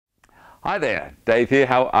Hi there, Dave here,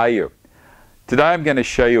 how are you? Today I'm going to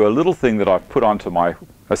show you a little thing that I've put onto my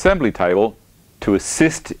assembly table to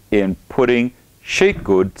assist in putting sheet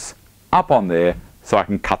goods up on there so I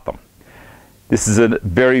can cut them. This is a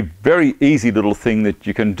very easy little thing that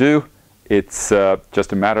you can do. It's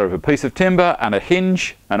just a matter of a piece of timber and a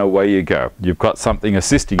hinge and away you go. You've got something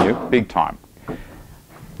assisting you big time.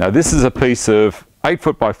 Now this is a piece of 8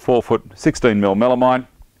 foot by 4 foot 16mm melamine.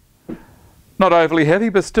 Not overly heavy,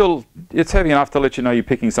 but still it's heavy enough to let you know you're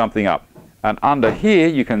picking something up. And under here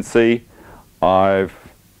you can see I've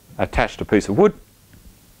attached a piece of wood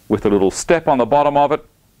with a little step on the bottom of it.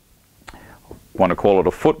 Want to call it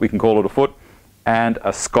a foot, we can call it a foot, and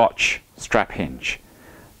a Scotch strap hinge.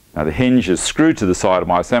 Now the hinge is screwed to the side of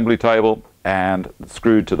my assembly table and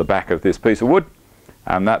screwed to the back of this piece of wood,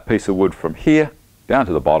 and that piece of wood from here down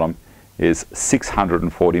to the bottom is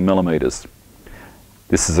 640mm.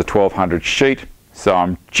 This is a 1200 sheet, so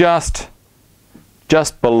I'm just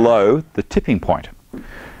below the tipping point.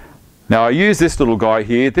 Now I use this little guy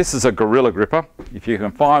here. This is a Gorilla Gripper. If you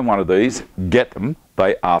can find one of these, get them.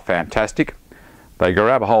 They are fantastic. They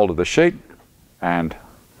grab a hold of the sheet and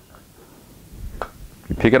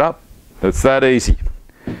you pick it up. It's that easy.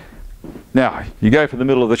 Now you go for the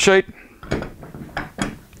middle of the sheet,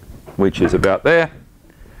 which is about there.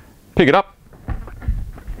 Pick it up,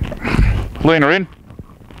 lean her in,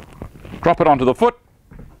 drop it onto the foot,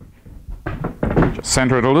 just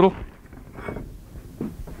center it a little,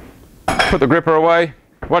 put the gripper away.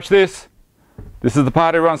 Watch this. This is the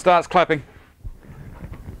part everyone starts clapping.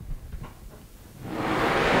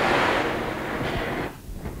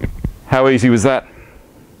 How easy was that?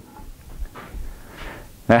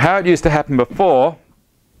 Now how it used to happen before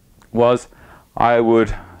was I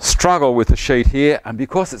would struggle with the sheet here, and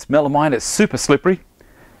because it's melamine it's super slippery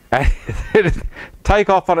and it'd take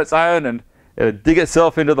off on its own and it'd dig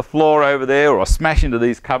itself into the floor over there or smash into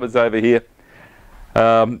these cupboards over here.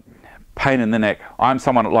 Pain in the neck. I'm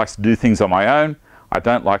someone that likes to do things on my own. I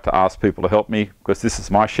don't like to ask people to help me because this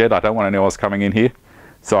is my shed. I don't want anyone else coming in here.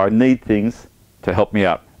 So I need things to help me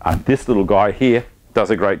out. And this little guy here does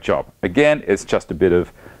a great job. Again, it's just a bit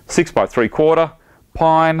of 6 by 3/4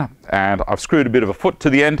 pine, and I've screwed a bit of a foot to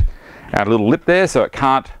the end and a little lip there so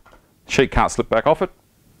sheet can't slip back off it.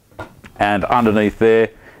 And underneath there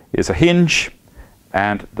is a hinge,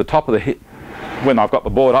 and the top of the when I've got the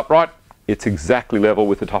board upright, it's exactly level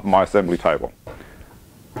with the top of my assembly table.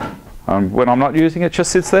 When I'm not using it, it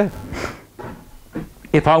just sits there.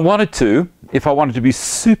 If I wanted to be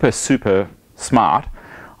super smart,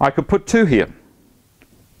 I could put two here.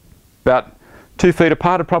 About 2 feet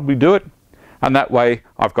apart would probably do it. And that way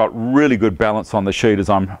I've got really good balance on the sheet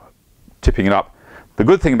as I'm tipping it up. The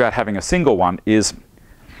good thing about having a single one is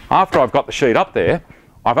after I've got the sheet up there,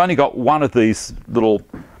 I've only got one of these little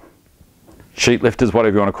sheet lifters,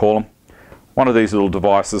 whatever you want to call them, one of these little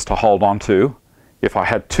devices to hold on to. If I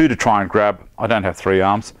had two to try and grab, I don't have 3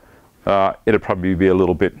 arms, it'd probably be a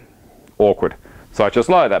little bit awkward. So I just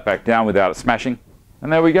lower that back down without it smashing,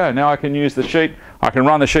 and there we go. Now I can use the sheet. I can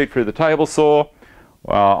run the sheet through the table saw.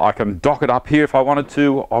 I can dock it up here if I wanted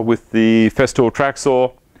to, or with the Festool track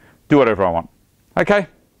saw. Do whatever I want. Okay,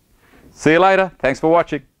 see you later. Thanks for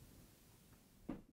watching.